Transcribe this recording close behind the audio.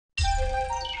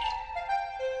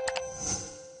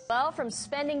Well, from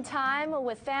spending time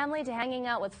with family to hanging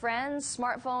out with friends,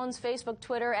 smartphones, Facebook,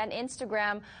 Twitter, and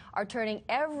Instagram are turning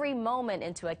every moment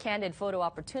into a candid photo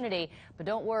opportunity. But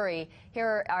don't worry,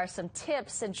 here are some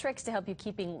tips and tricks to help you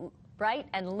keeping bright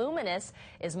and luminous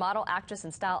is model, actress,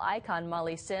 and style icon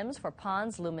Molly Sims for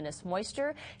Pond's Luminous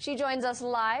Moisture. She joins us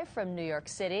live from New York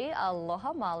City.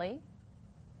 Aloha, Molly.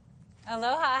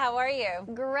 Aloha, how are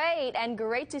you? Great, and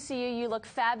great to see you. You look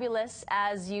fabulous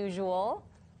as usual.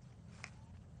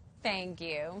 Thank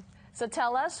you. So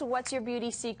tell us, what's your beauty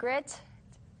secret?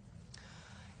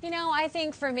 You know, I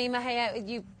think for me,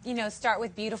 Mahia, you start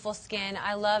with beautiful skin.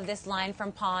 I love this line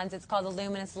from Pond's. It's called the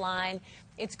Luminous line.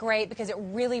 It's great because it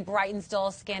really brightens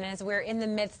dull skin. As we're in the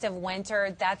midst of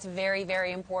winter, that's very,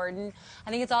 very important.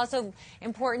 I think it's also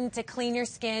important to clean your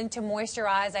skin, to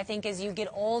moisturize. I think as you get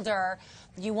older,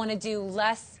 you want to do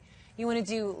less. You want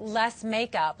to do less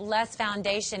makeup, less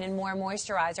foundation, and more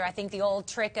moisturizer. I think the old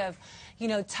trick of,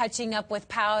 touching up with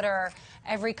powder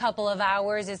every couple of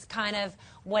hours is kind of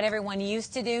what everyone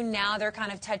used to do. Now they're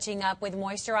kind of touching up with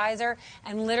moisturizer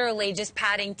and literally just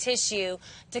patting tissue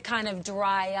to kind of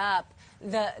dry up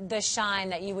the shine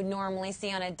that you would normally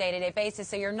see on a day-to-day basis.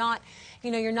 So you're not,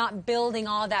 you're not building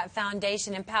all that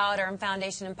foundation and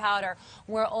powder,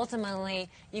 where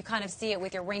ultimately you kind of see it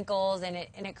with your wrinkles and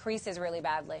it creases really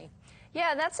badly.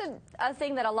 Yeah, that's a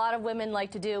thing that a lot of women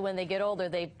like to do when they get older.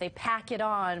 They pack it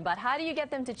on. But how do you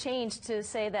get them to change to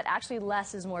say that actually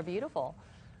less is more beautiful?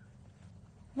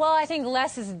 Well, I think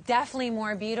less is definitely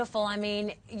more beautiful. I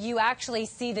mean, you actually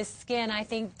see the skin. I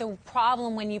think the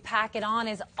problem when you pack it on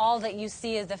is all that you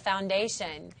see is the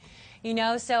foundation.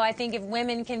 So I think if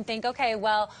women can think, okay,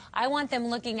 well, I want them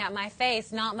looking at my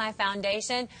face, not my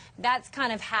foundation, that's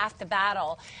kind of half the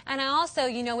battle. And I also,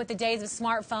 with the days of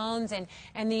smartphones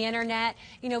and the internet,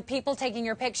 people taking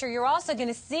your picture, you're also going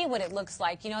to see what it looks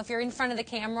like. If you're in front of the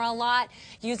camera a lot,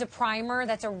 use a primer.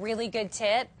 That's a really good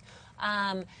tip.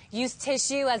 Use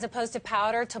tissue as opposed to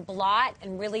powder to blot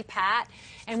and really pat.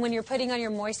 And when you're putting on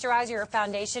your moisturizer or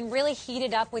foundation, really heat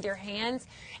it up with your hands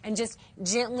and just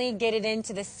gently get it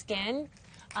into the skin.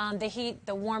 The heat,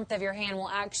 the warmth of your hand will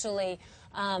actually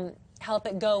help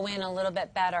it go in a little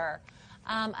bit better.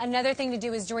 Another thing to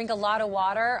do is drink a lot of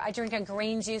water. I drink a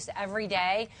green juice every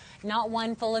day, not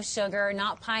one full of sugar,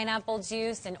 not pineapple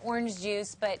juice and orange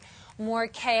juice, but more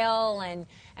kale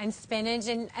and spinach,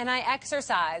 and I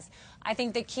exercise. I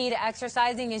think the key to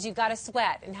exercising is you've got to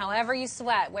sweat, and however you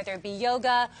sweat, whether it be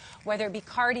yoga, whether it be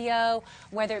cardio,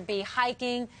 whether it be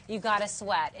hiking, you've got to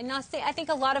sweat. And I think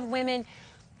a lot of women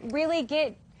really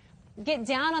get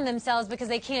down on themselves because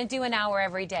they can't do an hour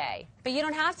every day. But you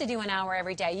don't have to do an hour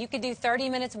every day. You could do 30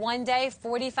 minutes one day,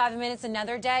 45 minutes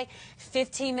another day,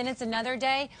 15 minutes another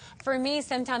day. For me,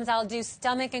 sometimes I'll do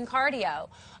stomach and cardio.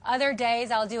 Other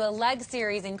days, I'll do a leg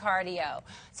series in cardio.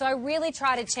 So I really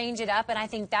try to change it up, and I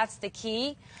think that's the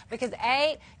key. Because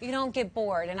A, you don't get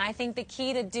bored. And I think the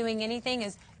key to doing anything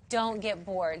is don't get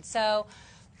bored. So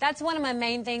that's one of my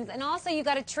main things. And also, you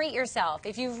got to treat yourself.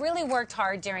 If you've really worked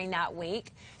hard during that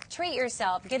week, treat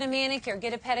yourself. Get a manicure,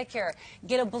 get a pedicure,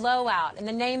 get a blowout. And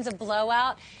the name's a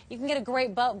blowout. You can get a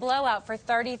great blowout for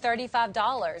 $30,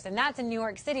 $35. And that's in New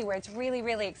York City, where it's really,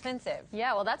 really expensive.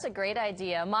 Yeah, well, that's a great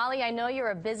idea. Molly, I know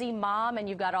you're a busy mom and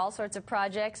you've got all sorts of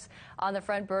projects on the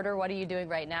front burner. What are you doing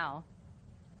right now?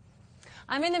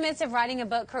 I'm in the midst of writing a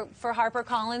book for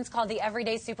HarperCollins called The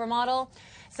Everyday Supermodel.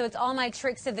 So it's all my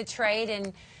tricks of the trade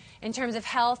in terms of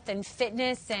health and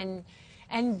fitness and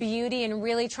beauty, and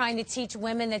really trying to teach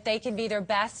women that they can be their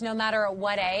best no matter at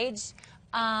what age.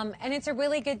 And it's a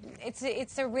really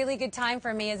good time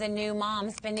for me as a new mom,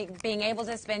 being able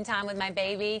to spend time with my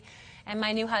baby and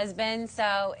my new husband.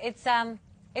 So it's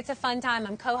a fun time.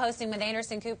 I'm co-hosting with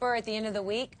Anderson Cooper at the end of the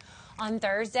week on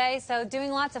Thursday, so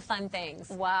doing lots of fun things.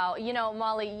 Wow,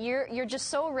 Molly, you're just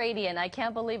so radiant. I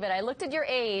can't believe it. I looked at your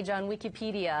age on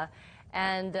Wikipedia,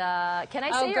 and can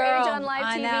I say your age on live TV?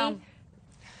 I know.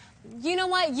 You know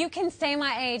what? You can say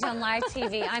my age on live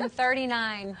TV. I'm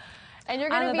 39. And you're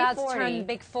going to be 40. I'm about to turn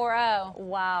big 4-0.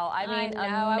 Wow. I mean,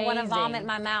 I want to vomit in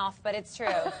my mouth, but it's true.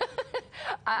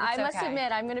 I must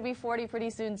admit, I'm going to be 40 pretty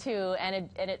soon, too, and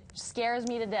it scares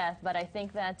me to death, but I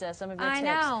think that some of your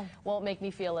tips won't make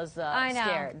me feel as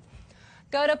scared.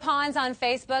 Go to Pond's on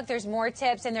Facebook. There's more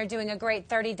tips, and they're doing a great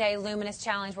 30-day Luminous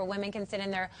Challenge where women can send in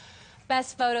their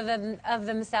best photo of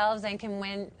themselves and can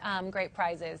win great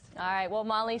prizes. All right. Well,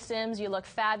 Molly Sims, you look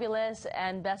fabulous,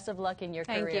 and best of luck in your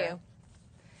career. Thank you.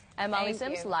 And Molly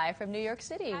Sims, live from New York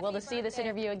City. Well, to see this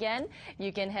interview again,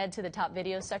 you can head to the top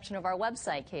video section of our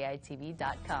website,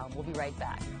 KITV.com. We'll be right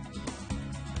back.